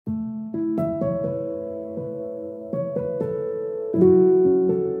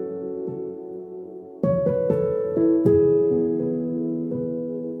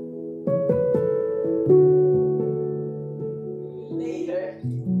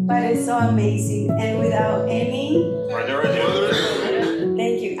but it's so amazing. And without any...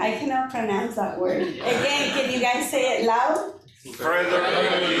 Thank you. I cannot pronounce that word. Again, can you guys say it loud?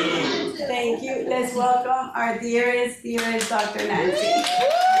 Thank you. Let's welcome our dearest Dr. Nancy.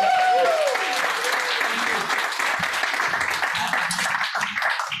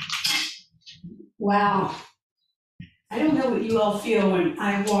 Wow. I don't know what you all feel when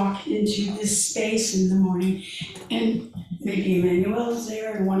I walk into this space in the morning, and maybe Emmanuel's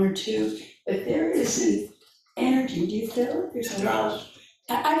there and one or two, but there is an energy. Do you feel it? There's a love.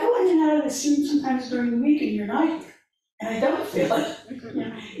 I go in and out of this room sometimes during the week and you're not here, and I don't feel it. You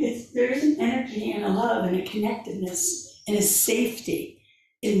know, there's an energy and a love and a connectedness and a safety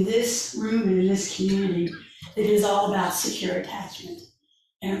in this room and in this community that is all about secure attachment.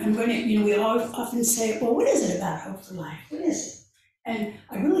 And I'm going to, we often say, well, what is it about Hope for Life? What is it? And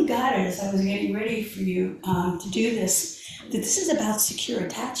I really got it as I was getting ready for you to do this, that this is about secure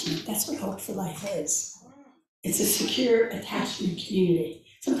attachment. That's what Hope for Life is. It's a secure attachment community.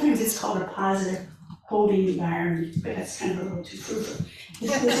 Sometimes it's called a positive holding environment, but that's kind of a little too fruitful.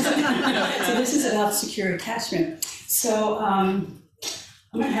 So this is about secure attachment. So I'm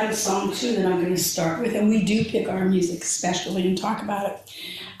going to have a song too that I'm going to start with, and we do pick our music specially and talk about it.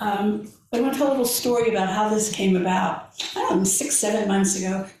 But I want to tell a little story about how this came about. I don't know, 6-7 months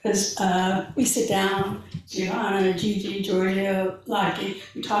ago, because we sit down, Giovanna, Gigi, Giorgio, Lucky,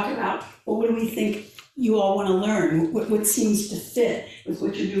 we talk about, well, what do we think you all want to learn? What seems to fit with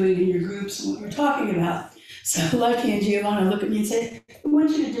what you're doing in your groups and what you're talking about? So Lucky and Giovanna look at me and say, we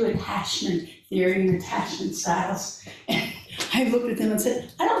want you to do attachment theory and attachment styles. And I looked at them and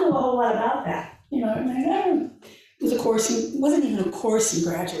said, I don't know a whole lot about that. It was a course, it wasn't even a course in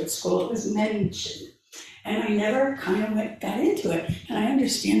graduate school, it was mentioned. And I never kind of got into it, and I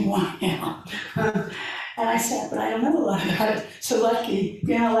understand why now. And I said, but I don't know a lot about it. So Lucky,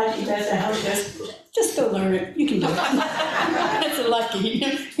 Lucky does that, he goes, just go learn it, you can do it. That's a Lucky,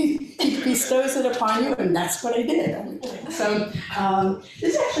 he bestows it upon you, and that's what I did. So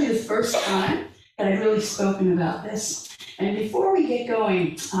this is actually the first time that I've really spoken about this. And before we get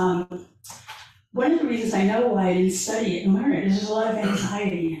going, one of the reasons I know why I didn't study it and learn it is there's a lot of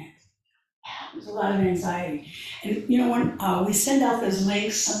anxiety in it. There's a lot of anxiety. And when we send out those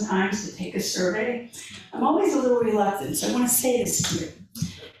links sometimes to take a survey, I'm always a little reluctant, so I want to say this to you.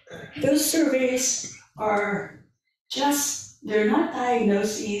 Those surveys are they're not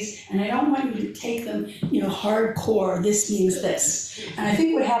diagnoses, and I don't want you to take them, hardcore, this means this. And I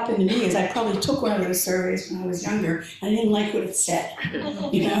think what happened to me is I probably took one of those surveys when I was younger, and I didn't like what it said. I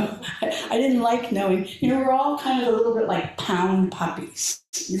didn't like knowing, we're all kind of a little bit like pound puppies.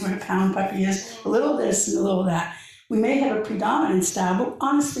 You know what a pound puppy is? A little this and a little that. We may have a predominant style, but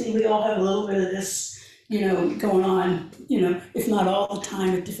honestly, we all have a little bit of this, going on, if not all the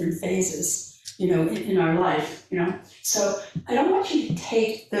time at different phases. In our life, So I don't want you to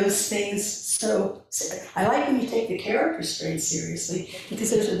take those things I like when you take the character traits seriously, because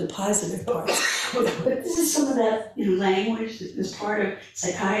those are the positive parts. But this is some of that language that is part of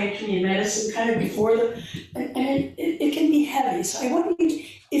psychiatry and medicine, kind of before and it can be heavy. So I want you,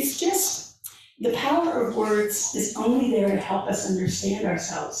 it's just, the power of words is only there to help us understand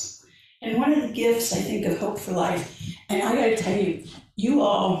ourselves. And one of the gifts, I think, of Hope for Life, and I gotta tell you, you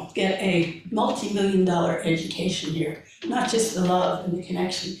all get a multi-million-dollar education here, not just the love and the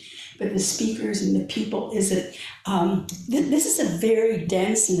connection, but the speakers and the people, is that this is a very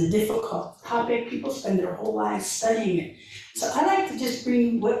dense and a difficult topic. People spend their whole lives studying it. So I like to just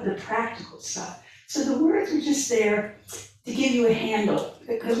bring the practical stuff. So the words are just there to give you a handle,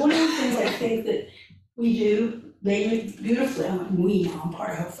 because one of the things I think that we do, beautifully, I'm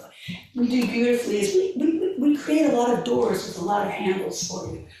part of Hope for Life. We do beautifully is we create a lot of doors with a lot of handles for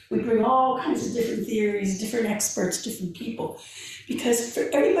you. We bring all kinds of different theories, different experts, different people, because for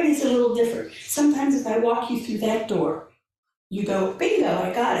everybody's a little different. Sometimes if I walk you through that door, you go, bingo,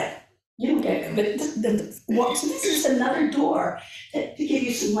 I got it. You don't get it, but so this is another door to give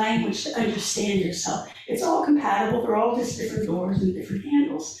you some language to understand yourself. It's all compatible. They're all just different doors and different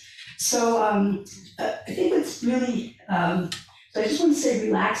handles. So I think it's really, so I just want to say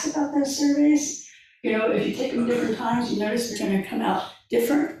relax about those surveys. If you take them different times, you notice they're going to come out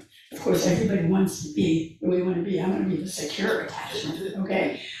different. Of course, everybody wants to be where we want to be. I want to be the secure attachment,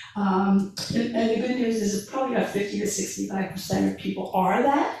 okay? And the good news is probably about 50 to 65% of people are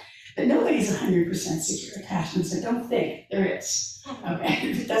that, but nobody's 100% secure attachment, so don't think there is, okay?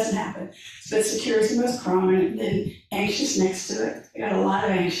 It doesn't happen. But secure is the most prominent, then anxious next to it. I got a lot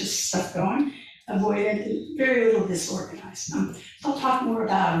of anxious stuff going. Avoidant, and very little disorganized. So I'll talk more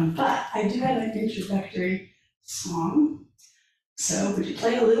about them, but I do have an introductory song. So would you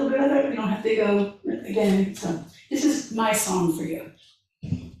play a little bit of it? We don't have to go again. So this is my song for you.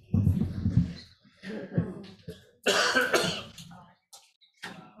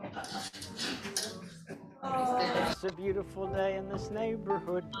 It's a beautiful day in this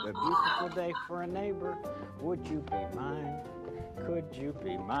neighborhood, a beautiful day for a neighbor. Would you be mine? Could you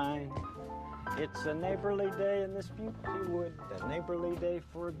be mine? It's a neighborly day in this beauty wood, a neighborly day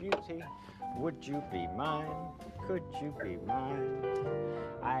for a beauty. Would you be mine? Could you be mine?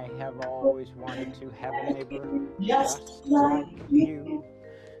 I have always wanted to have a neighbor just like you.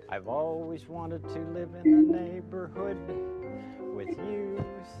 I've always wanted to live in a neighborhood with you,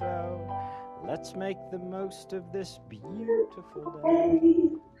 so let's make the most of this beautiful day.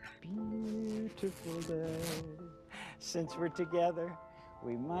 Beautiful day. Since we're together,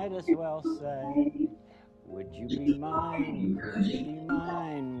 we might as well say, would you be mine? Could you be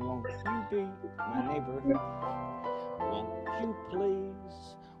mine? Won't you be my neighbor? Won't you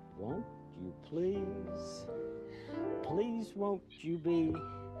please? Won't you please? Please won't you be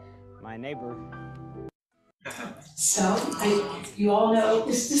my neighbor? So you all know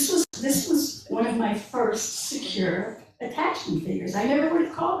this was one of my first secure attachment figures. I never would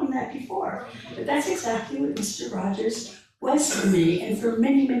have called him that before, but that's exactly what Mr. Rogers was for me and for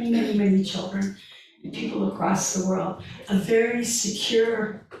many, many, many, many children and people across the world. A very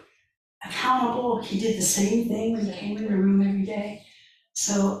secure, accountable. He did the same thing when he came in the room every day.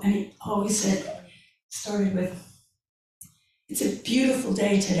 So, and he always started with, "It's a beautiful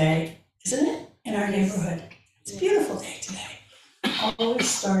day today, isn't it? In our neighborhood. It's a beautiful day today." Always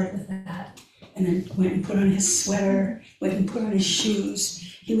started with that, and then went and put on his sweater, went and put on his shoes.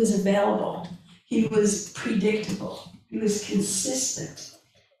 He was available. He was predictable. He was consistent.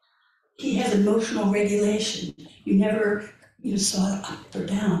 He has emotional regulation. You never saw it up or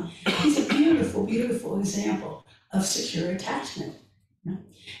down. He's a beautiful, beautiful example of secure attachment.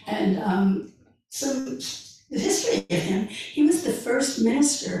 And the history of him, he was the first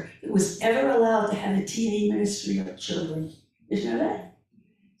minister that was ever allowed to have a TV ministry of children. Did you know that?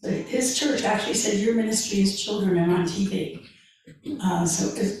 So his church actually said, "Your ministry is children and on TV." And I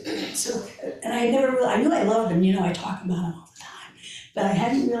knew I loved him, I talk about him all the time, but I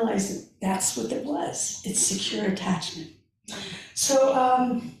hadn't realized that that's what it was. It's secure attachment. So,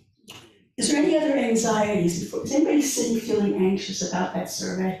 is there any other anxieties? Is anybody sitting feeling anxious about that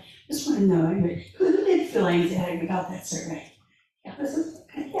survey? Just want to know, anybody, who did feel anxiety about that survey?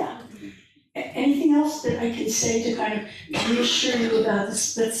 Yeah. Anything else that I can say to kind of reassure you about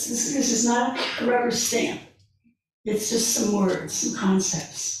this? This is not a rubber stamp. It's just some words, some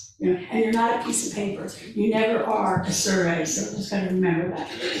concepts. And you're not a piece of paper. You never are a survey, so just got to remember that.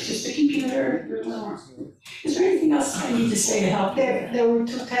 It's just a computer. Is there anything else I need to say to help? There were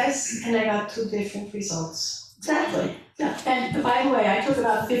 2 tests and I got 2 different results. Exactly. Yeah. And by the way, I took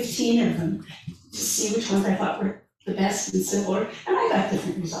about 15 of them to see which ones I thought were the best and simpler, and I got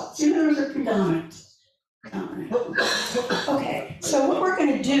different results. Those are predominant. Okay, so what we're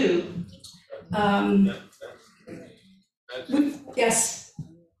going to do, yes?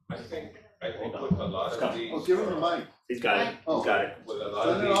 I think with a lot of these. Oh, give him the mic. He's got it, he's got it. With a lot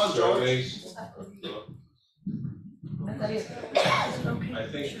of these surveys, I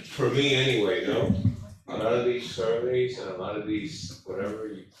think, for me anyway, a lot of these surveys and a lot of these, whatever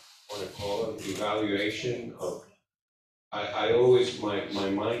you want to call them, evaluation of, I always, my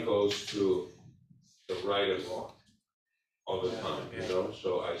mind goes to the right and wrong all the time,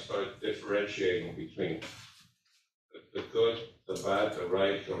 so I start differentiating between the good, the bad, the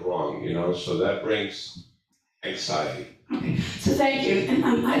right, the wrong, so that brings anxiety. Okay, so thank you, and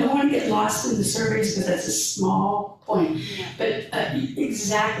I don't want to get lost in the surveys because that's a small point, but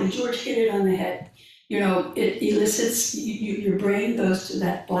exactly, George hit it on the head. It elicits, your brain goes to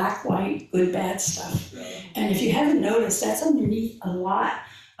that black, white, good, bad stuff. And if you haven't noticed, that's underneath a lot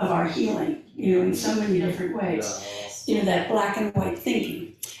of our healing, in so many different ways. That black and white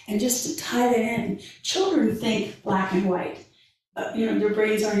thinking. And just to tie that in, children think black and white. Their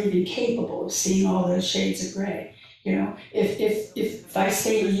brains aren't even capable of seeing all those shades of gray. If I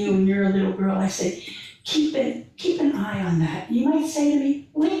say to you and you're a little girl, I say, keep an eye on that. You might say to me,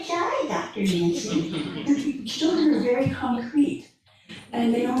 "Which eye, Dr. Nancy?" Children are very concrete,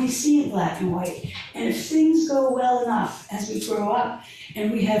 and they only see in black and white. And if things go well enough as we grow up,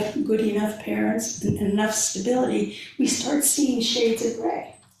 and we have good enough parents and enough stability, we start seeing shades of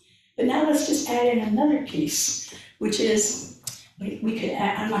gray. But now let's just add in another piece, which is, we could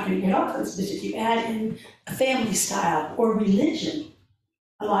add, I'm not going to get off this, but if you add in a family style or religion,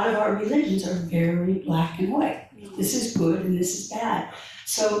 a lot of our religions are very black and white. This is good and this is bad.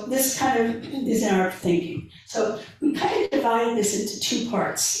 So this kind of is in our thinking. So we kind of divided this into two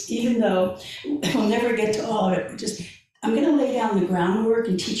parts, even though we'll never get to all of it. I'm gonna lay down the groundwork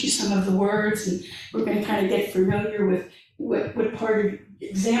and teach you some of the words, and we're gonna kind of get familiar with what part of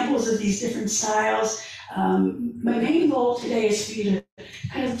examples of these different styles. My main goal today is for you to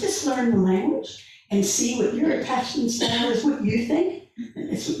kind of just learn the language and see what your attachment style is, what you think.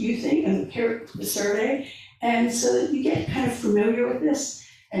 It's what you think, and hear the survey. And so that you get kind of familiar with this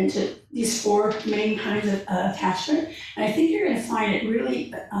and to these four main kinds of attachment. And I think you're gonna find it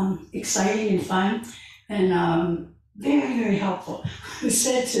really exciting and fun and very, very helpful. I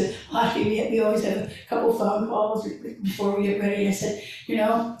said to Lottie, we always have a couple phone calls before we get ready. I said, you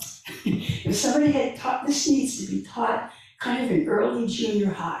know, if somebody had taught, this needs to be taught kind of in early junior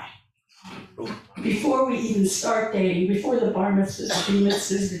high. Before we even start dating, before the bar mitzvahs, the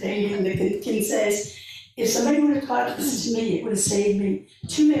mitzvahs, the dating, the quinceañeras, if somebody would have taught this to me, it would have saved me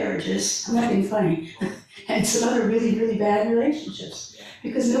 2 marriages, I'm not being funny, and some other really, really bad relationships,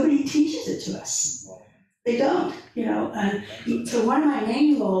 because nobody teaches it to us. They don't, you know. And so one of my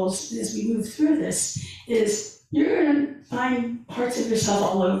main goals as we move through this is you're gonna find parts of yourself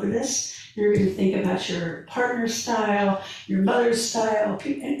all over this. You're gonna think about your partner's style, your mother's style,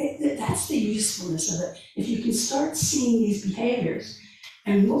 and that's the usefulness of it. If you can start seeing these behaviors,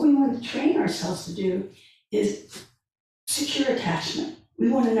 and what we want to train ourselves to do is secure attachment. We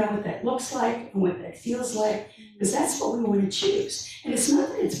want to know what that looks like and what that feels like, because that's what we want to choose. And it's not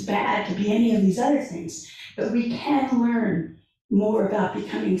that it's bad to be any of these other things, but we can learn more about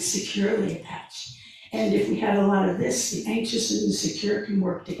becoming securely attached. And if we have a lot of this, the anxious and the secure can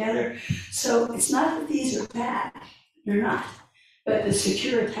work together. So it's not that these are bad, they're not. But the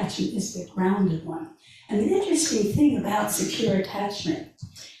secure attachment is the grounded one. And the interesting thing about secure attachment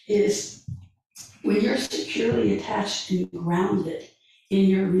is when you're securely attached and grounded in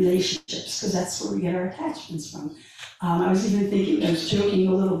your relationships, because that's where we get our attachments from. I was even thinking, I was joking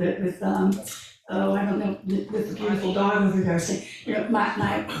a little bit with, I don't know, with the beautiful dog over there, saying, you know,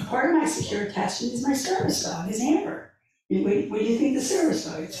 my part of my secure attachment is my service dog, is Amber. What do you think the service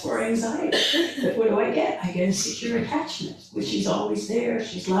dog? It's for anxiety. But what do I get? I get a secure attachment, which she's always there,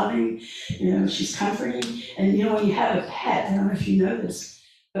 she's loving, you know, she's comforting. And you know, when you have a pet, I don't know if you know this,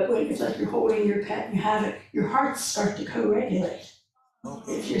 but when it's like you're holding your pet and you have it, your hearts start to co-regulate.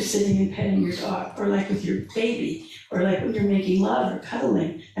 If you're sitting and petting your dog, or like with your baby, or like when you're making love or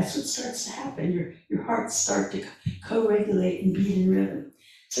cuddling, that's what starts to happen. Your hearts start to co-regulate and beat in rhythm.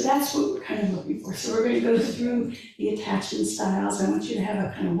 So that's what we're kind of looking for. So we're going to go through the attachment styles. I want you to have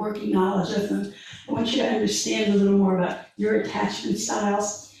a kind of working knowledge of them. I want you to understand a little more about your attachment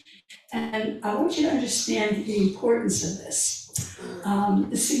styles. And I want you to understand the importance of this.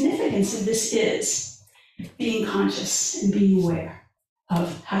 The significance of this is being conscious and being aware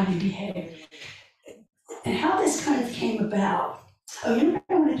of how you behave. And how this kind of came about. Oh, you know what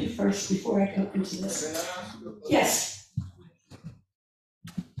I want to do first before I go into this? Yes.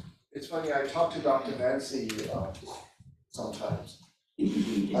 It's funny, I talk to Dr. Nancy sometimes.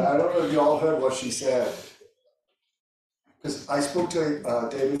 And I don't know if you all heard what she said. Because I spoke to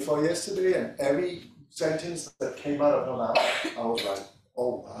day before yesterday, and every sentence that came out of her mouth, I was like,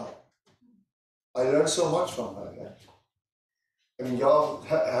 oh wow. I learned so much from her. Yeah? I mean, y'all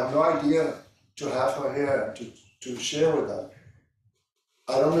have no idea to have her here and to share with her.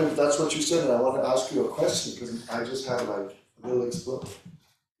 I don't know if that's what you said, and I want to ask you a question, because I just had like a little explode.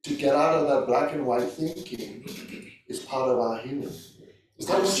 To get out of that black and white thinking is part of our healing. Is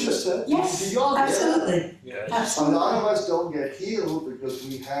that what you said? Yes, do y'all absolutely. Yes. Absolutely. A lot of us don't get healed because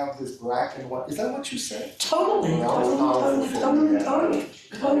we have this black and white. Is that what you said? Totally, That was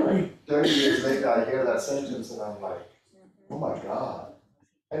totally. 30 years later, I hear that sentence and I'm like, oh my God.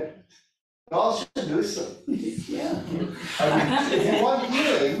 And y'all should listen. Yeah. I mean, if you want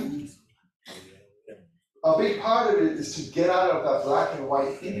healing, a big part of it is to get out of that black and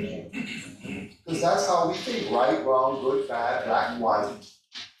white thinking. Because that's how we think, right, wrong, good, bad, black and white.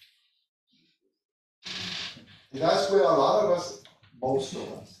 And that's where a lot of us, most of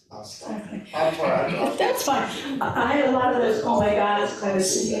us, are stuck. That's fine. I had a lot of those, oh my God, I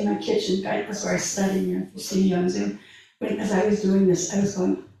was sitting in my kitchen, that's where I study, you see me on Zoom. But as I was doing this, I was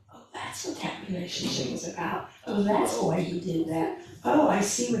going, oh, that's what that relationship was about. Oh, that's why he did that. Oh, I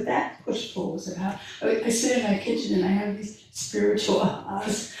see what that push-pull was about. I sit in my kitchen and I have these spiritual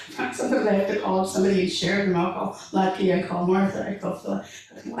ahas. Sometimes I have to call somebody and share them. I'll call Lucky, I call Martha, I call Phil.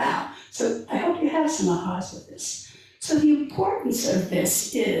 Wow. So I hope you have some ahas with this. So the importance of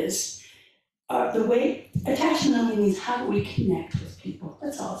this is the way attachment only means how do we connect with people.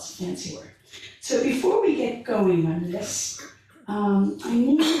 That's all, it's a fancy word. So before we get going on this,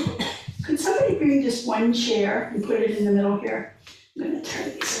 could somebody bring just one chair and put it in the middle here? I'm gonna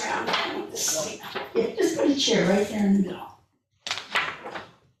turn these around, I don't want this seat. Yeah, just put a chair right there in the middle.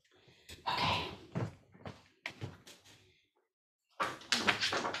 Okay.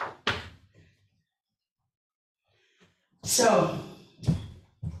 So,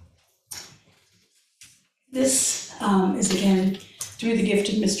 this is again through the gift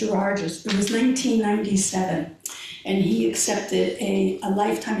of Mr. Rogers. It was 1997, and he accepted a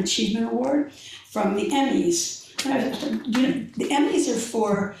Lifetime Achievement Award from the Emmys. The Emmys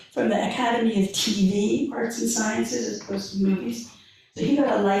are from the Academy of TV, Arts and Sciences, as opposed to movies. So he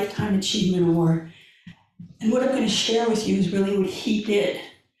got a Lifetime Achievement Award. And what I'm going to share with you is really what he did.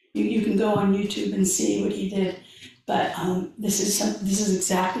 You can go on YouTube and see what he did. But this is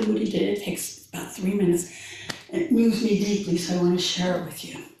exactly what he did. It takes about 3 minutes. It moves me deeply, so I want to share it with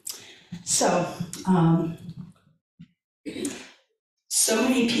you. So, so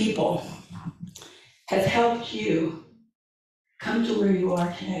many people have helped you come to where you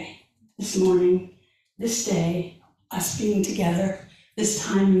are today, this morning, this day, us being together, this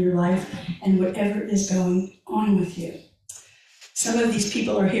time in your life, and whatever is going on with you. Some of these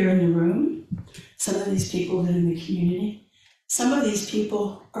people are here in the room. Some of these people live in the community. Some of these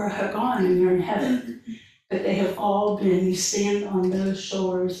people are gone and they're in heaven, but they have all been, you stand on those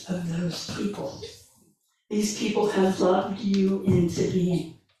shoulders of those people. These people have loved you into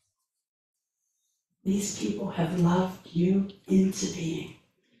being. These people have loved you into being.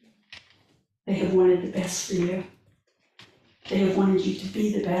 They have wanted the best for you. They have wanted you to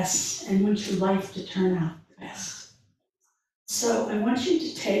be the best and want your life to turn out the best. So I want you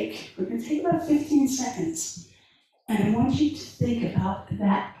to we're going to take about 15 seconds, and I want you to think about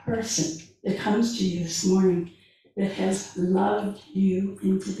that person that comes to you this morning that has loved you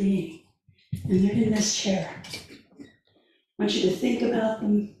into being. And they're in this chair. I want you to think about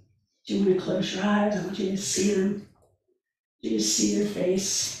them. Do you want to close your eyes? I want you to see them. Do you see their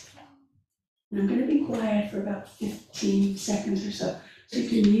face? And I'm going to be quiet for about 15 seconds or so you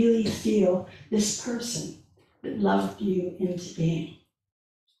can really feel this person that loved you into being.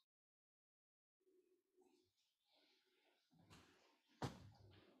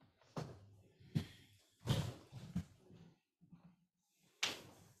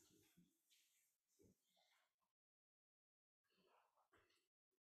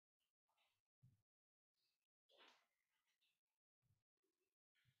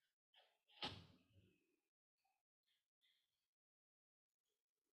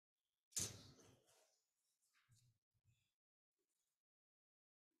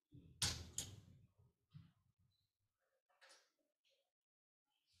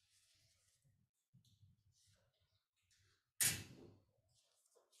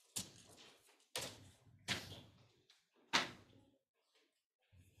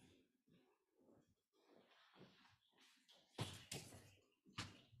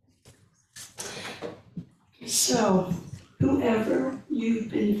 So, whoever you've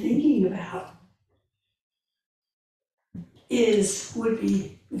been thinking about would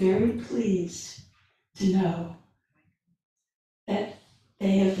be very pleased to know that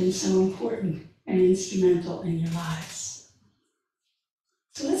they have been so important and instrumental in your lives.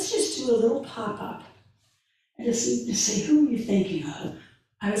 So let's just do a little pop-up and just say, who are you thinking of?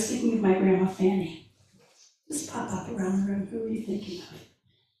 I was thinking of my Grandma Fanny. Just pop up around the room. Who are you thinking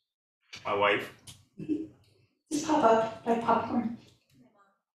of? My wife. Just pop up like popcorn.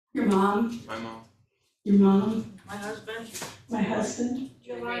 Your mom. My mom. Your mom. My husband. My husband.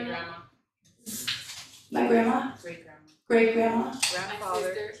 Your great grandma. My grandma. Great grandma. Great grandma.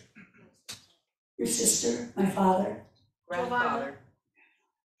 Grandfather. Your sister. My father. Grandfather.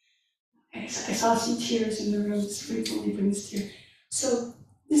 Okay, so I saw some tears in the room. This frequently brings tears. So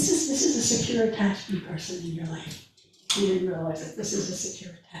this is a secure attachment person in your life. You didn't realize it. This is a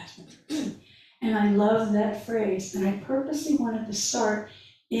secure attachment person. And I love that phrase. And I purposely wanted to start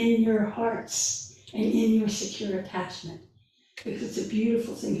in your hearts and in your secure attachment, because it's a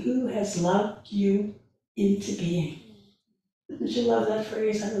beautiful thing. Who has loved you into being? Don't you love that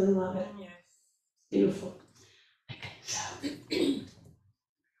phrase? I really love it. Yes. Beautiful. Okay,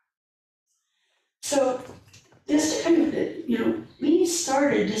 so just kind of, we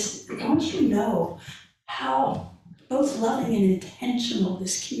started just, I want you to know how both loving and intentional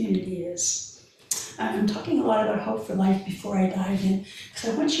this community is. I'm talking a lot about Hope for Life before I dive in, because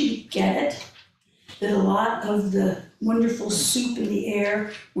I want you to get it, that a lot of the wonderful soup in the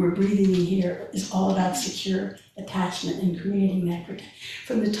air we're breathing in here is all about secure attachment and creating that protection.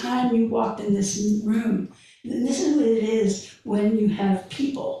 From the time you walked in this room, And this is what it is when you have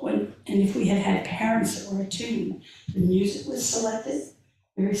people, and if we had had parents that were attuned, the music was selected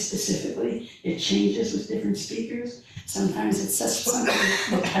very specifically. It changes with different speakers. Sometimes it's such something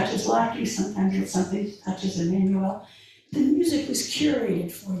that touches Lockie, sometimes it's something that touches Emmanuel. The music was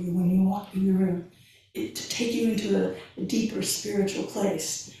curated for you when you walked in the room, to take you into a deeper spiritual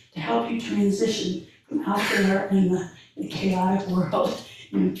place, to help you transition from out there in the chaotic world,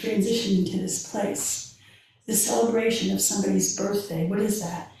 and transition into this place. The celebration of somebody's birthday, what is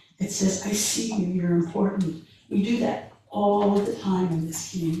that? It says, I see you, you're important. We do that all the time in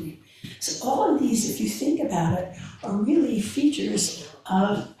this community. So all of these, if you think about it, are really features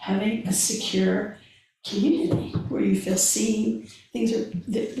of having a secure community where you feel seen,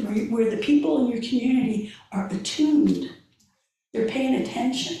 where the people in your community are attuned, they're paying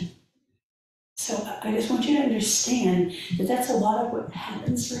attention. So I just want you to understand that that's a lot of what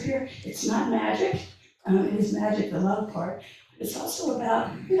happens for here. It's not magic. It is magic, the love part. It's also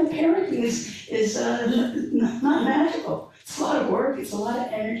about, parenting is not magical. It's a lot of work, it's a lot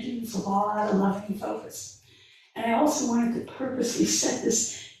of energy, it's a lot of loving focus. And I also wanted to purposely set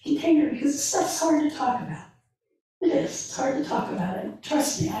this container because this stuff's hard to talk about. It is, it's hard to talk about it.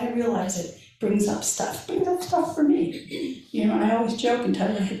 Trust me, I realize it brings up stuff for me. And I always joke and tell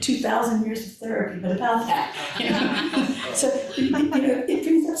you I had 2,000 years of therapy, but about that. So, it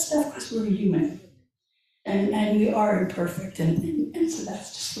brings up stuff because we're human. And we are imperfect, and so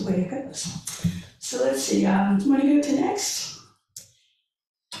that's just the way it goes. So let's see, do you want to go to next?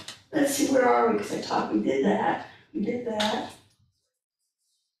 Let's see, where are we? Because we did that.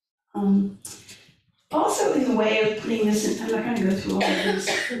 Also, in the way of putting this in, I'm not going to go through all of this.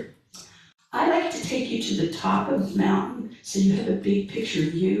 I like to take you to the top of the mountain so you have a big picture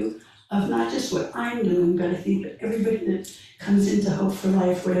view of not just what I'm doing, but I think everybody that comes into Hope for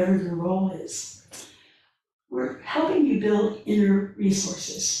Life, whatever their role is. We're helping you build inner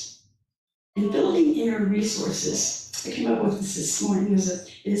resources. And building inner resources, I came up with this morning, is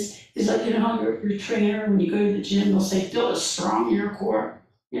like, your trainer, when you go to the gym, they'll say, build a strong inner core,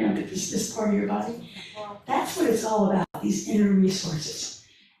 because this part of your body. That's what it's all about, these inner resources.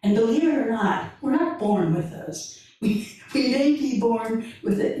 And believe it or not, we're not born with those. We may be born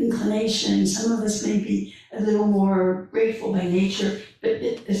with an inclination, some of us may be a little more grateful by nature, but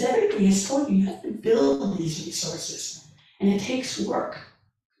as everybody has told you, you have to build these resources, and it takes work.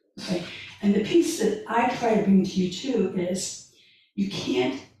 Okay? And the piece that I try to bring to you too is you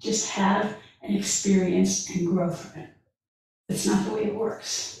can't just have an experience and grow from it. That's not the way it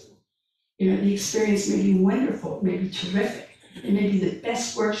works. The experience may be wonderful, it may be terrific, it may be the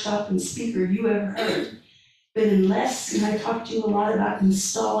best workshop and speaker you ever heard. But unless, and I talked to you a lot about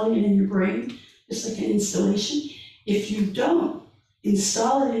installing it in your brain, just like an installation, if you don't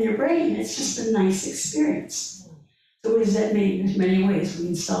install it in your brain, it's just a nice experience. So what does that mean? There's many ways we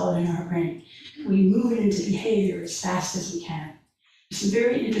install it in our brain. We move it into behavior as fast as we can. There's some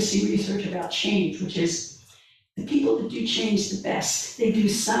very interesting research about change, which is the people that do change the best, they do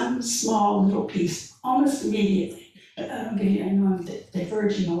some small little piece almost immediately. I know I'm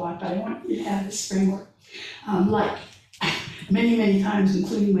diverging a lot, but I want you to have this framework. Like many, many times,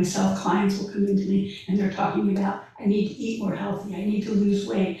 including myself, clients will come into me and they're talking about, I need to eat more healthy, I need to lose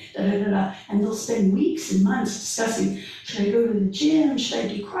weight, and they'll spend weeks and months discussing, should I go to the gym, should I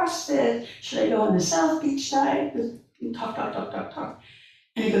do CrossFit, should I go on the South Beach diet, talk.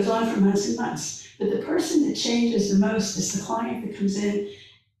 And it goes on for months and months. But the person that changes the most is the client that comes in,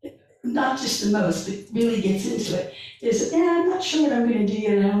 not just the most, but really gets into it, is, I'm not sure what I'm going to do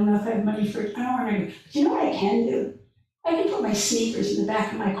yet. I don't know if I have money for it. I don't want to. But you know what I can do? I can put my sneakers in the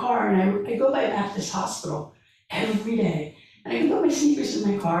back of my car, and I go by Baptist Hospital every day. And I can put my sneakers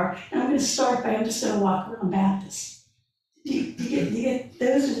in my car, and I'm just going to walk around Baptist. You get,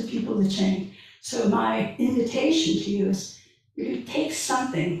 those are the people that change. So my invitation to you is, you take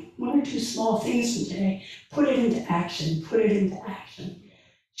something, one or two small things from today, put it into action.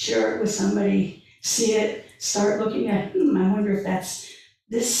 Share it with somebody, see it, start looking at, I wonder if that's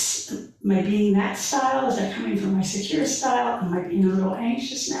this, am I being that style? Is that coming from my secure style? Am I being a little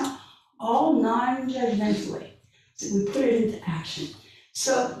anxious now? All non-judgmentally. So we put it into action.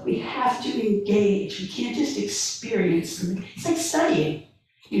 So we have to engage. We can't just experience them. It's like studying.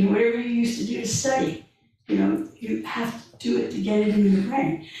 Whatever you used to do to study, you have to do it to get it in your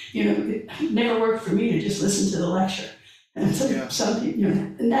brain. It never worked for me to just listen to the lecture. And so some people,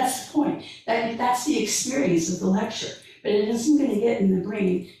 and that's the point. That's the experience of the lecture. But it isn't going to get in the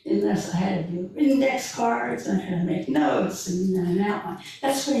brain unless I had to do index cards, and I had to make notes and an outline.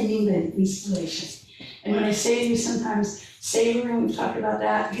 That's what I mean by installation. And when I say to you sometimes, savoring, we've talked about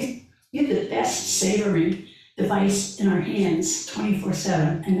that, We have the best savoring device in our hands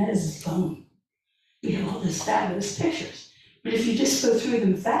 24/7, and that is the phone. We have all these fabulous pictures. But if you just go through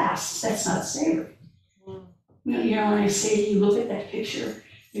them fast, that's not savory. You know, when I say to you, look at that picture,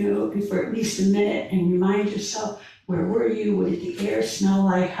 and for at least a minute and remind yourself, where were you? What did the air smell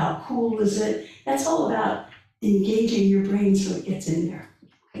like? How cool was it? That's all about engaging your brain so it gets in there.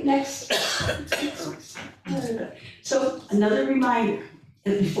 Okay, next. So another reminder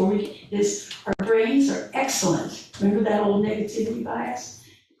that before is our brains are excellent. Remember that old negativity bias?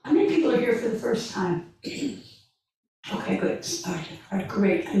 How many people are here for the first time? Okay, good. All right,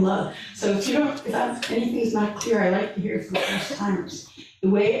 great. I love. So if anything's not clear, I like to hear it from first timers. The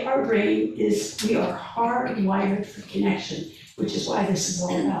way our brain is, we are hardwired for connection, which is why this is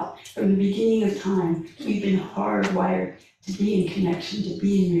all about. From the beginning of time, we've been hardwired to be in connection, to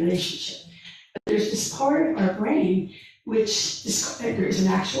be in relationship. But there's this part of our brain there's an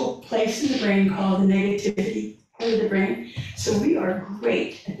actual place in the brain called the negativity part of the brain. So we are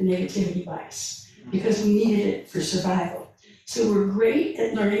great at the negativity bias because we needed it for survival. So we're great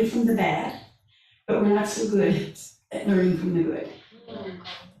at learning from the bad, but we're not so good at learning from the good.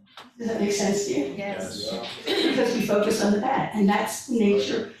 Does that make sense to you? Yes. Because we focus on the bad, and that's the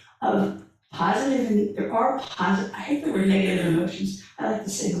nature of positive, and there are positive, I hate the word negative emotions, I like to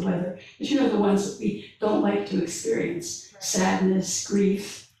say the weather, but the ones that we don't like to experience, sadness,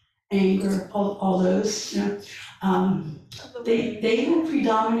 grief, anger, all those, they will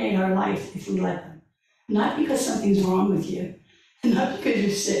predominate our life if we let them. Not because something's wrong with you, not because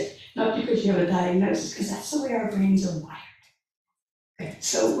you're sick, not because you have a diagnosis, because that's the way our brains are wired. Okay,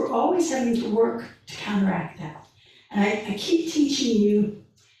 so we're always having to work to counteract that. And I keep teaching you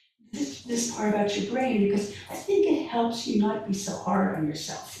this part about your brain because I think it helps you not be so hard on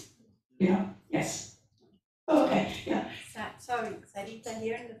yourself. Yes. Oh, okay, yeah. Sorry, Sarita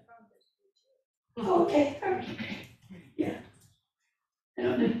here in the front. Oh, okay, all right, okay, yeah. I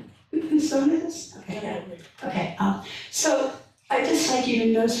don't know, whose phone is this? Okay, yeah, okay, so I just like you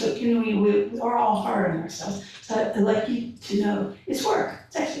to know, so, we are all hard on ourselves, so I'd like you to know it's work,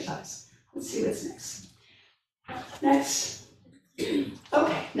 it's exercise. Let's see what's next. Next.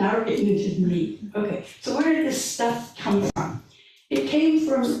 Okay, now we're getting into the meat. Okay, so where did this stuff come from? It came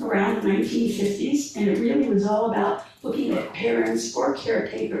from around the 1950s, and it really was all about looking at parents or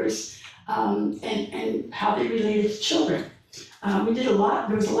caretakers and how they related to children.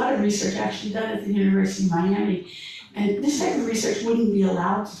 There was a lot of research actually done at the University of Miami, and this type of research wouldn't be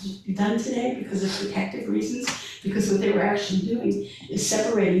allowed to be done today because of protective reasons, because what they were actually doing is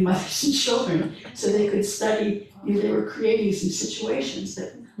separating mothers and children so they could study. They were creating some situations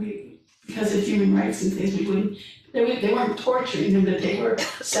that because of human rights and things, they weren't torturing them, but they were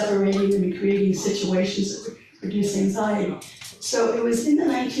separating them and creating situations that would produce anxiety. So it was in the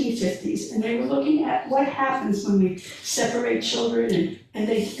 1950s, and they were looking at what happens when we separate children, and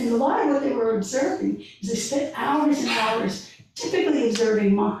a lot of what they were observing is they spent hours and hours typically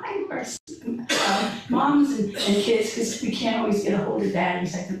observing moms and kids, because we can't always get a hold of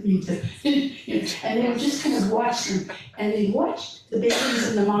daddies, I don't mean to, and they would just kind of watch them, and they watched the babies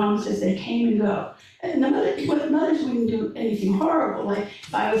and the moms as they came and go. And the mothers wouldn't do anything horrible, like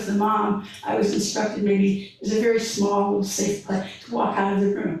if I was the mom, I was instructed maybe, it was a very small, safe place, to walk out of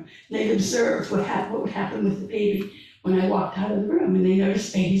the room. And they'd observe what would happen with the baby when I walked out of the room, and they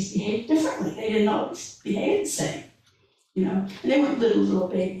noticed babies behaved differently. They didn't always behave the same. And they weren't little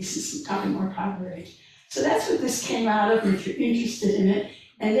babies, I'm talking more toddler age. So that's what this came out of, if you're interested in it.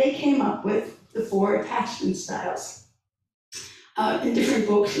 And they came up with the 4 attachment styles. In different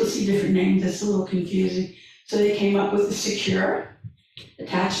books, you'll see different names, it's a little confusing. So they came up with the secure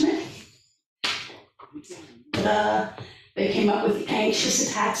attachment. They came up with the anxious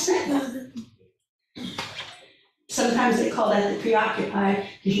attachment. Sometimes they call that the preoccupied,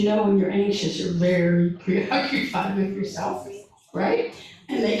 because when you're anxious, you're very preoccupied with yourself, right?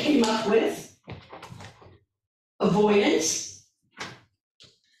 And they came up with avoidance,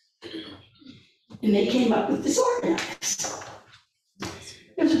 and they came up with disorganized.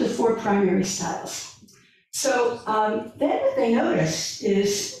 Those are the 4 primary styles. So then what they noticed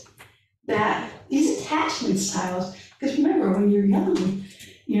is that these attachment styles, because remember, when you're young,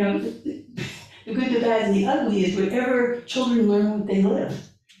 the good, the bad, and the ugly is whatever children learn what they live.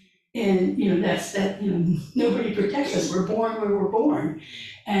 And, nobody protects us. We're born where we're born.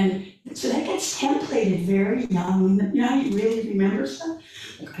 And so that gets templated very young. How you really remember stuff?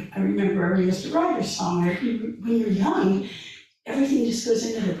 I remember every Mr. Rogers song. When you're young, everything just goes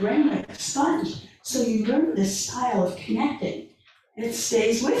into the brain like a sponge. So you learn this style of connecting, and it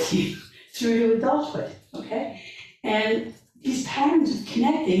stays with you through to adulthood, okay? And these patterns of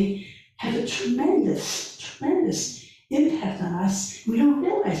connecting have a tremendous, tremendous impact on us. We don't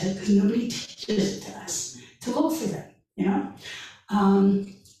realize it because nobody teaches it to us to look for them, you know?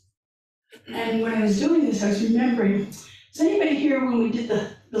 And when I was doing this, I was remembering, does anybody here, when we did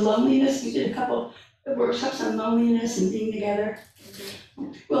the loneliness, we did a couple of workshops on loneliness and being together?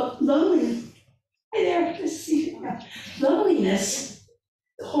 Well, loneliness, hey there, good to see you. Loneliness,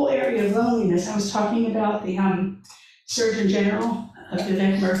 the whole area of loneliness, I was talking about the Surgeon General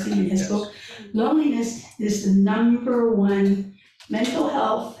Vivek Murthy in his book. Loneliness is the #1 mental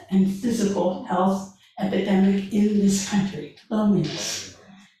health and physical health epidemic in this country, loneliness.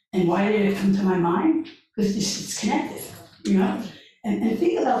 And why did it come to my mind? Because it's connected, you know? And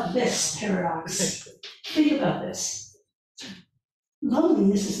think about this paradox. Think about this.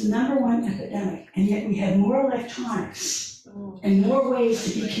 Loneliness is the #1 epidemic, and yet we have more electronics and more ways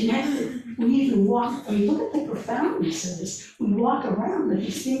to be connected. We even walk, I mean, look at the profoundness of this. We walk around with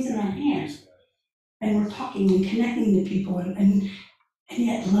these things in our hands, and we're talking and connecting to people, and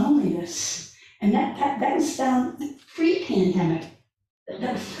yet loneliness. And that was found pre-pandemic.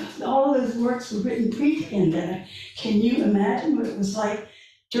 All of those works were written pre-pandemic. Can you imagine what it was like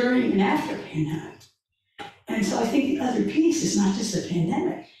during and after pandemic? And so I think the other piece is not just the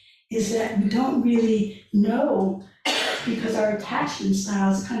pandemic, is that we don't really know, because our attachment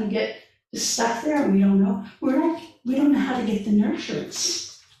styles kind of get stuck there and we don't know. We don't know how to get the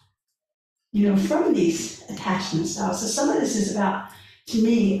nurturance, you know, from these attachment styles. So some of this is about, to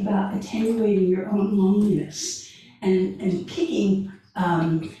me, about attenuating your own loneliness and picking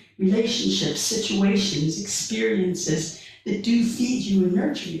relationships, situations, experiences that do feed you and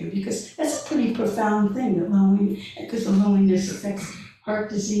nurture you, because that's a pretty profound thing, because the loneliness affects heart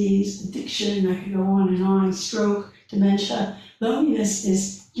disease, addiction, I could go on, stroke, dementia. Loneliness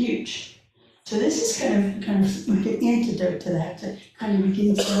is huge. So this is kind of like an antidote to that, to kind of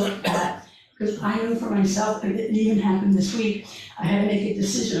begin to look at that. Because I know for myself, it even happened this week, I had to make a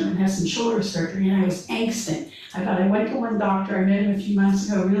decision, I'm gonna have some shoulder surgery, and I was angsting. I went to one doctor, I met him a few months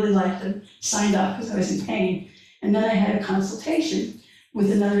ago, really liked him, signed up because I was in pain. And then I had a consultation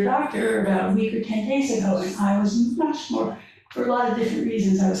with another doctor about a week or 10 days ago, and I was much more, for a lot of different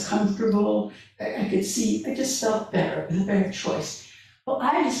reasons, I was comfortable, I could see, I just felt better, it was a better choice. Well,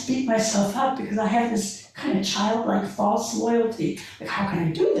 I just beat myself up because I have this kind of childlike false loyalty. Like, how can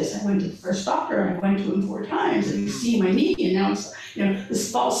I do this? I went to the first doctor, and I went to him 4 times, and you see my knee, and now it's, you know,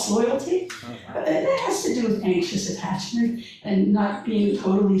 this false loyalty. That has to do with anxious attachment and not being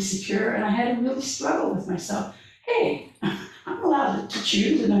totally secure, and I had to really struggle with myself. Hey, I'm allowed to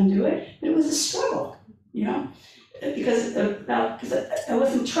choose and undo it, but it was a struggle, you know? Because I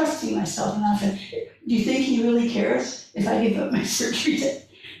wasn't trusting myself enough. And do you think he really cares if I give up my surgery?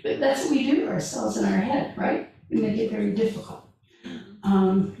 But that's what we do to ourselves in our head, right? We make it very difficult.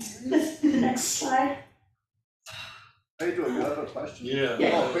 Let's do the next slide. Pedro, you have a question?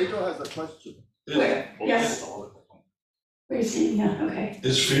 Yeah. Oh, Pedro has a question. Where? Yes. Where's he? Yeah, okay.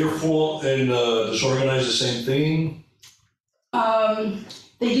 Is fearful and disorganized the same thing?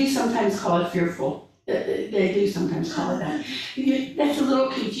 They do sometimes call it fearful. They do sometimes call it that. That's a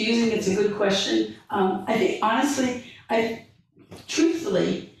little confusing. It's a good question. I think, honestly,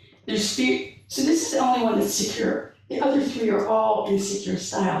 truthfully, there's fear. So this is the only one that's secure. The other 3 are all insecure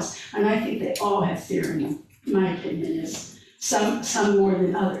styles, and I think they all have fear in them. My opinion is some more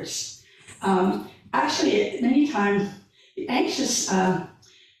than others. Actually, many times the anxious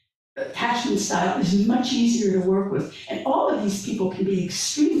attachment style is much easier to work with, and all of these people can be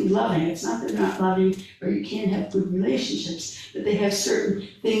extremely loving. It's not that they're not loving or you can't have good relationships, but they have certain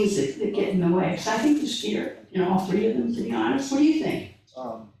things that get in the way. So I think there's fear in all 3 of them, to be honest. What do you think?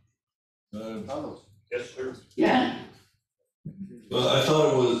 Carlos. Yes, sir. Yeah? Well, I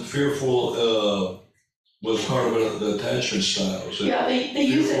thought it was fearful was part of the attachment style. So Yeah, they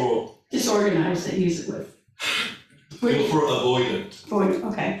use it, disorganized, they use it with. Fearful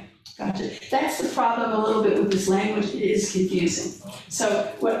avoidant. Okay, gotcha. That's the problem a little bit with this language, it is confusing.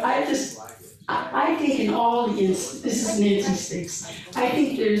 So what I think in all the this is Nancy Sticks, I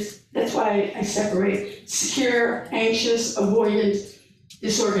think that's why I separate secure, anxious, avoidant,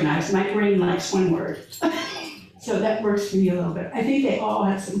 disorganized. My brain likes one word. So that works for me a little bit. I think they all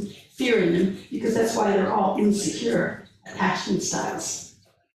have some fear in them because that's why they're all insecure attachment styles.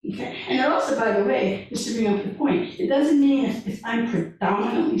 Okay, and it also, by the way, just to bring up the point, it doesn't mean if I'm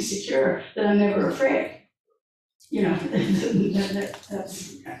predominantly secure that I'm never afraid. You know,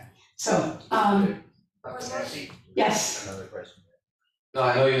 that's so. Yes. Another question. No,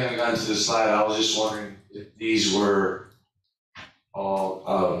 I know you haven't gotten to the slide. I was just wondering if these were all.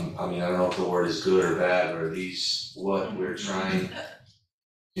 I mean, I don't know if the word is good or bad, or these what we're trying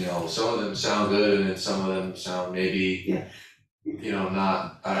you know, some of them sound good and then some of them sound maybe, Yeah. you know,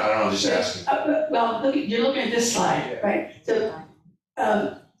 not, I don't know, just asking. Well, you're looking at this slide, right? So,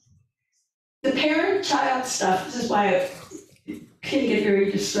 the parent-child stuff, this is why it can get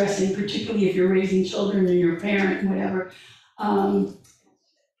very distressing, particularly if you're raising children and you're a parent and whatever.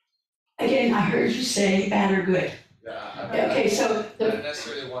 Again, I heard you say bad or good. Yeah, Okay, so I don't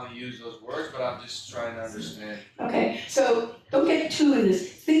necessarily want to use those words, but I'm just trying to understand. Okay, so don't get too in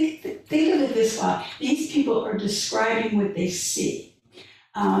this. Think of it this way. These people are describing what they see.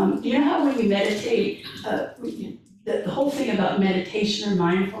 You know how when you meditate, the whole thing about meditation or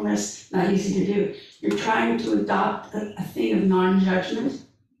mindfulness, not easy to do. You're trying to adopt a thing of non-judgment.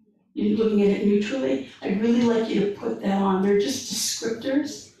 You're looking at it neutrally. I'd really like you to put that on. They're just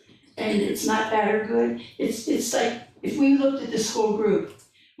descriptors, and it's not bad or good. It's like if we looked at this whole group,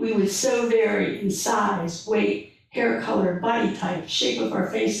 we would so vary in size, weight, hair color, body type, shape of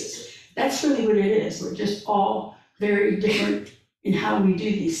our faces. That's really what it is. We're just all very different in how we do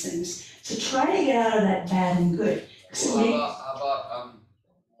these things. So try to get out of that bad and good. Well, how about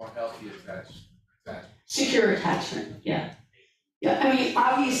more healthy attachment? Secure attachment, yeah. Yeah, I mean,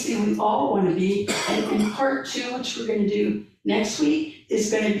 obviously we all want to be, and part 2, which we're going to do next week,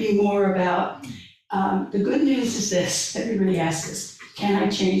 is going to be more about, the good news is this, everybody asks us, can I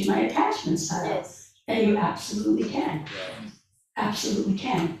change my attachment style? Yes. And you absolutely can. Absolutely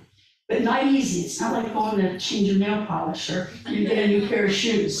can. But not easy. It's not like going to change your nail polish or you get a new pair of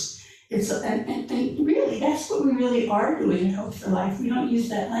shoes. And really, that's what we really are doing in Hope for Life. We don't use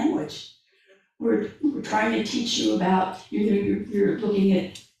that language. We're trying to teach you about, you're looking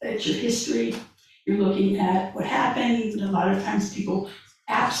at your history, you're looking at what happened. A lot of times people,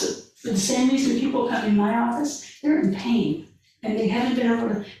 for the same reason people come in my office, they're in pain. And they haven't been able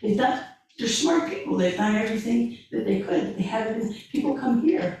to, they're smart people, they've done everything that they could, but they haven't been, people come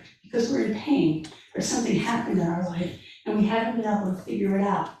here because we're in pain or something happened in our life and we haven't been able to figure it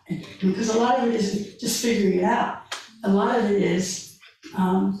out. And because a lot of it isn't just figuring it out. A lot of it is,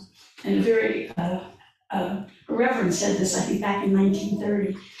 and a very, a reverend said this, I think back in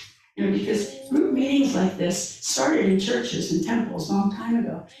 1930, because group meetings like this started in churches and temples a long time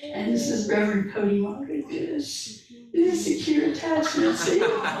ago. And this is Reverend Cody Margaret, this is secure attachment, see?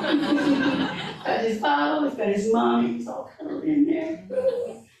 Got his bottle, he's got his mommy, he's all cuddled in there.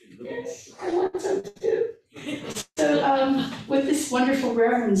 Yes, I want some too. So what this wonderful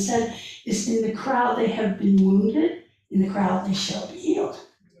Reverend said is in the crowd they have been wounded, in the crowd they shall be healed.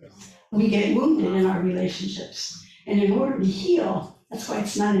 We get wounded in our relationships. And in order to heal, that's why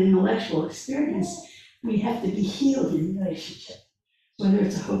it's not an intellectual experience, we have to be healed in relationship. Whether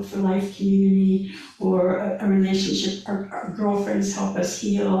it's a Hope for Life community or a relationship, our girlfriends help us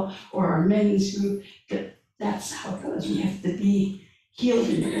heal, or our men's group, that's how it goes. We have to be healed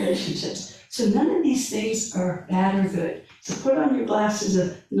in relationships. So none of these things are bad or good. So put on your glasses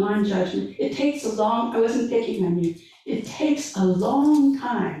of non-judgment. It takes a long, I wasn't picking on you, it takes a long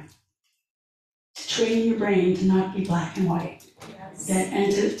time to train your brain to not be black and white. Yes.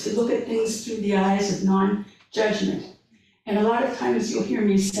 And to look at things through the eyes of non-judgment. And a lot of times you'll hear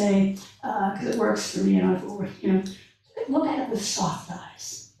me say, because it works for me, look at it with soft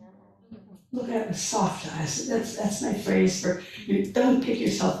eyes. Look at it with soft eyes. That's my phrase for, don't pick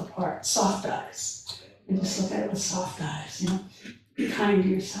yourself apart, soft eyes. And just look at it with soft eyes, Be kind to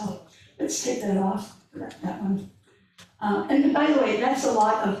yourself. Let's take that off, that one. And by the way,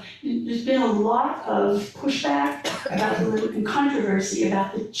 there's been a lot of pushback and controversy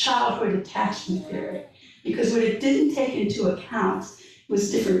about the childhood attachment theory. Because what it didn't take into account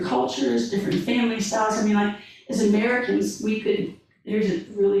was different cultures, different family styles. I mean, like, as Americans, here's a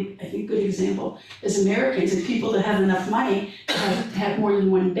really, I think, good example. As Americans, and people that have enough money to have more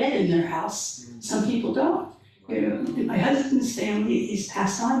than one bed in their house, some people don't. My husband's family, he's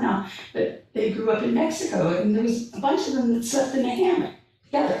passed on now, but they grew up in Mexico, and there was a bunch of them that slept in a hammock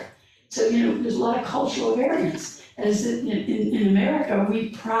together. So, there's a lot of cultural variance. As in America, we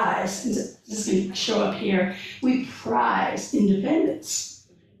prize, and this is going to show up here, we prize independence.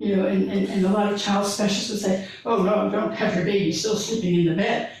 And a lot of child specialists would say, oh no, don't have your baby still sleeping in the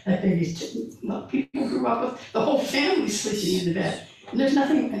bed. That baby's, well, people grew up with the whole family sleeping in the bed. And there's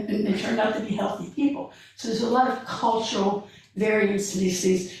nothing, and they turned out to be healthy people. So there's a lot of cultural variance to these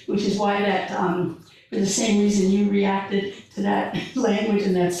things, which is why that, for the same reason you reacted to that language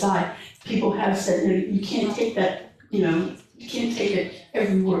and that slide, people have said, you can't take that, you can't take it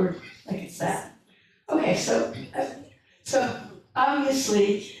every word like it's that. Okay, so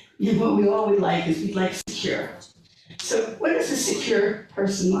obviously, what we all would like is we'd like secure. So what is a secure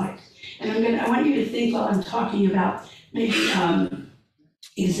person like? And I want you to think while I'm talking about maybe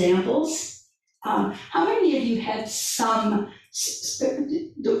examples. How many of you had some,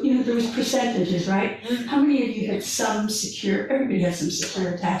 there was percentages, right? How many of you had some secure, everybody had some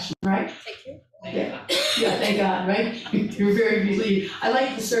secure attachment, right? Yeah, thank God, right? You're very relieved. I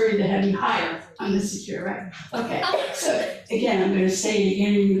like the survey that had you higher on the secure, right? Okay, so again, I'm gonna say it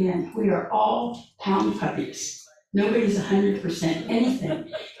again and again, we are all pound puppies. Nobody's 100%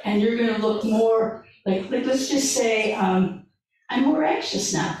 anything. And you're gonna look more, like let's just say, I'm more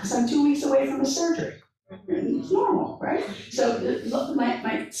anxious now because I'm 2 weeks away from a surgery. And it's normal, right? So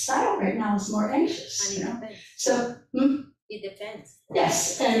my style right now is more anxious, you know? So, It depends.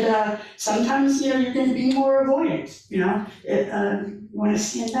 yes, and sometimes, you're gonna be more avoidant, you wanna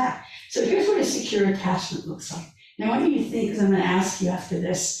stand back. So here's what a secure attachment looks like. And I want you to think, because I'm gonna ask you after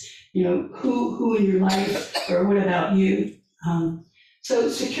this, who in your life, or what about you? So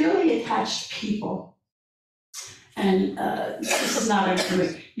securely attached people, and this is not a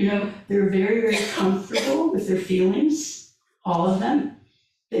group, they're very, very comfortable with their feelings, all of them.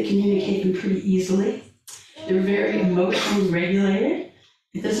 They communicate them pretty easily. They're very emotionally regulated.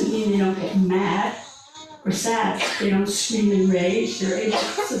 It doesn't mean they don't get mad or sad. They don't scream and rage. They're able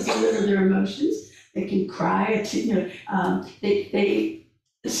to deliver their emotions. They can cry. They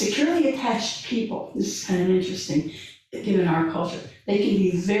securely attached people. This is kind of interesting, given our culture. They can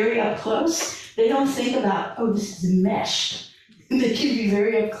be very up close. They don't think about, oh, this is meshed. They can be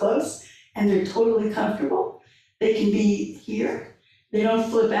very up close, and they're totally comfortable. They can be here. They don't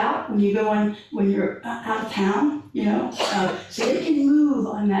flip out when you're out of town, so they can move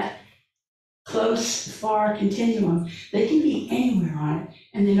on that close, far continuum. They can be anywhere on it,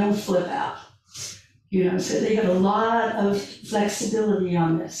 and they don't flip out, so they have a lot of flexibility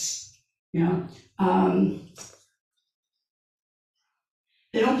on this, They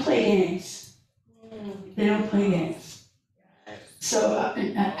don't play games. They don't play games. So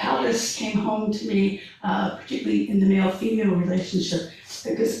Alice came home to me, particularly in the male-female relationship,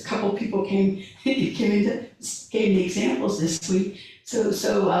 because a couple people gave me examples this week. So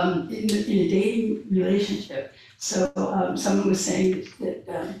in a dating relationship, someone was saying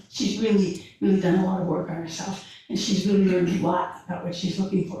that she's really, really done a lot of work on herself, and she's really learned a lot about what she's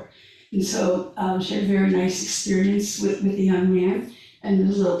looking for. And so she had a very nice experience with a young man, and there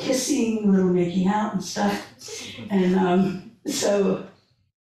was a little kissing, a little making out and stuff, and so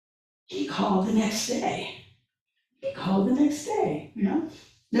he called the next day.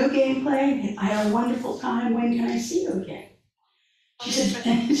 No gameplay. I had a wonderful time. When can I see you again? She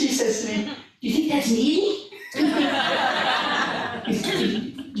says to me, do you think that's needy? Do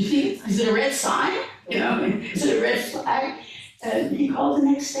you think, is it a red sign? Is it a red flag? And he called the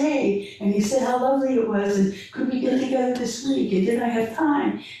next day, and he said how lovely it was, and could we get together this week, and did I have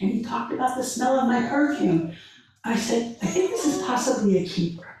time? And he talked about the smell of my perfume. I said, I think this is possibly a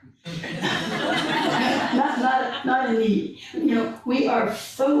keeper. not a need. We are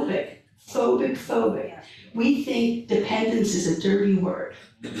phobic. We think dependence is a dirty word.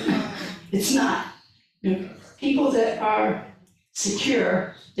 It's not. People that are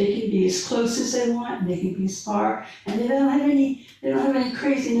secure, they can be as close as they want, and they can be as far, and they don't have any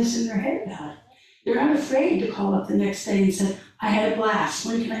craziness in their head about it. They're not afraid to call up the next day and say, I had a blast,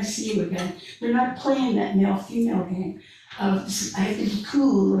 when can I see you again? They're not playing that male-female game of, I have to be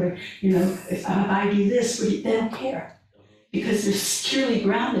cool, or, if I do this, they don't care. Because they're securely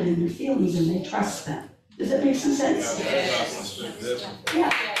grounded in their feelings and they trust them. Does that make some sense?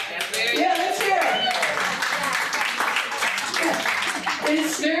 Yeah. Yeah, let's hear it. Yeah. And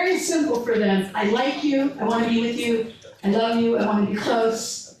it's very simple for them. I like you, I want to be with you, I love you, I want to be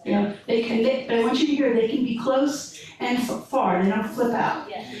close. But I want you to hear they can be close and far, they don't flip out.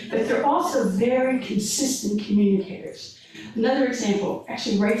 But they're also very consistent communicators. Another example,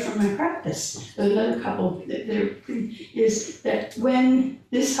 actually right from my practice, another couple is that when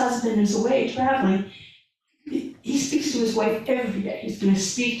this husband is away traveling, he speaks to his wife every day. He's going to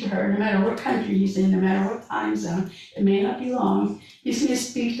speak to her no matter what country he's in, no matter what time zone. It may not be long. He's going to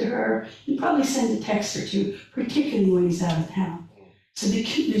speak to her and probably send a text or two, particularly when he's out of town. So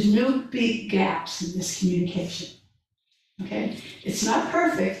there's no big gaps in this communication. Okay? It's not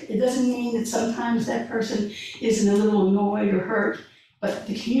perfect. It doesn't mean that sometimes that person isn't a little annoyed or hurt, but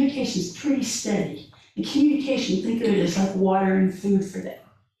the communication is pretty steady. The communication, think of it as like water and food for them.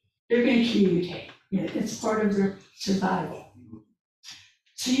 They're going to communicate. It's part of their survival.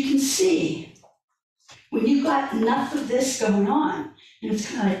 So you can see, when you've got enough of this going on, and it's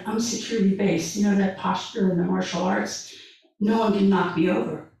kind of like I'm securely based, that posture in the martial arts, no one can knock me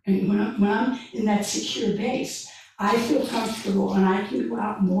over. And when I'm in that secure base, I feel comfortable and I can go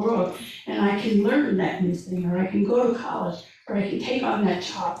out in the world and I can learn that new thing, or I can go to college, or I can take on that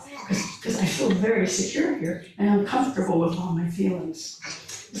job, because I feel very secure here, and I'm comfortable with all my feelings.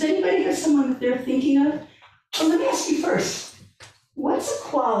 Does anybody have someone that they're thinking of? Well, let me ask you first, what's a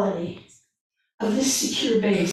quality of this secure base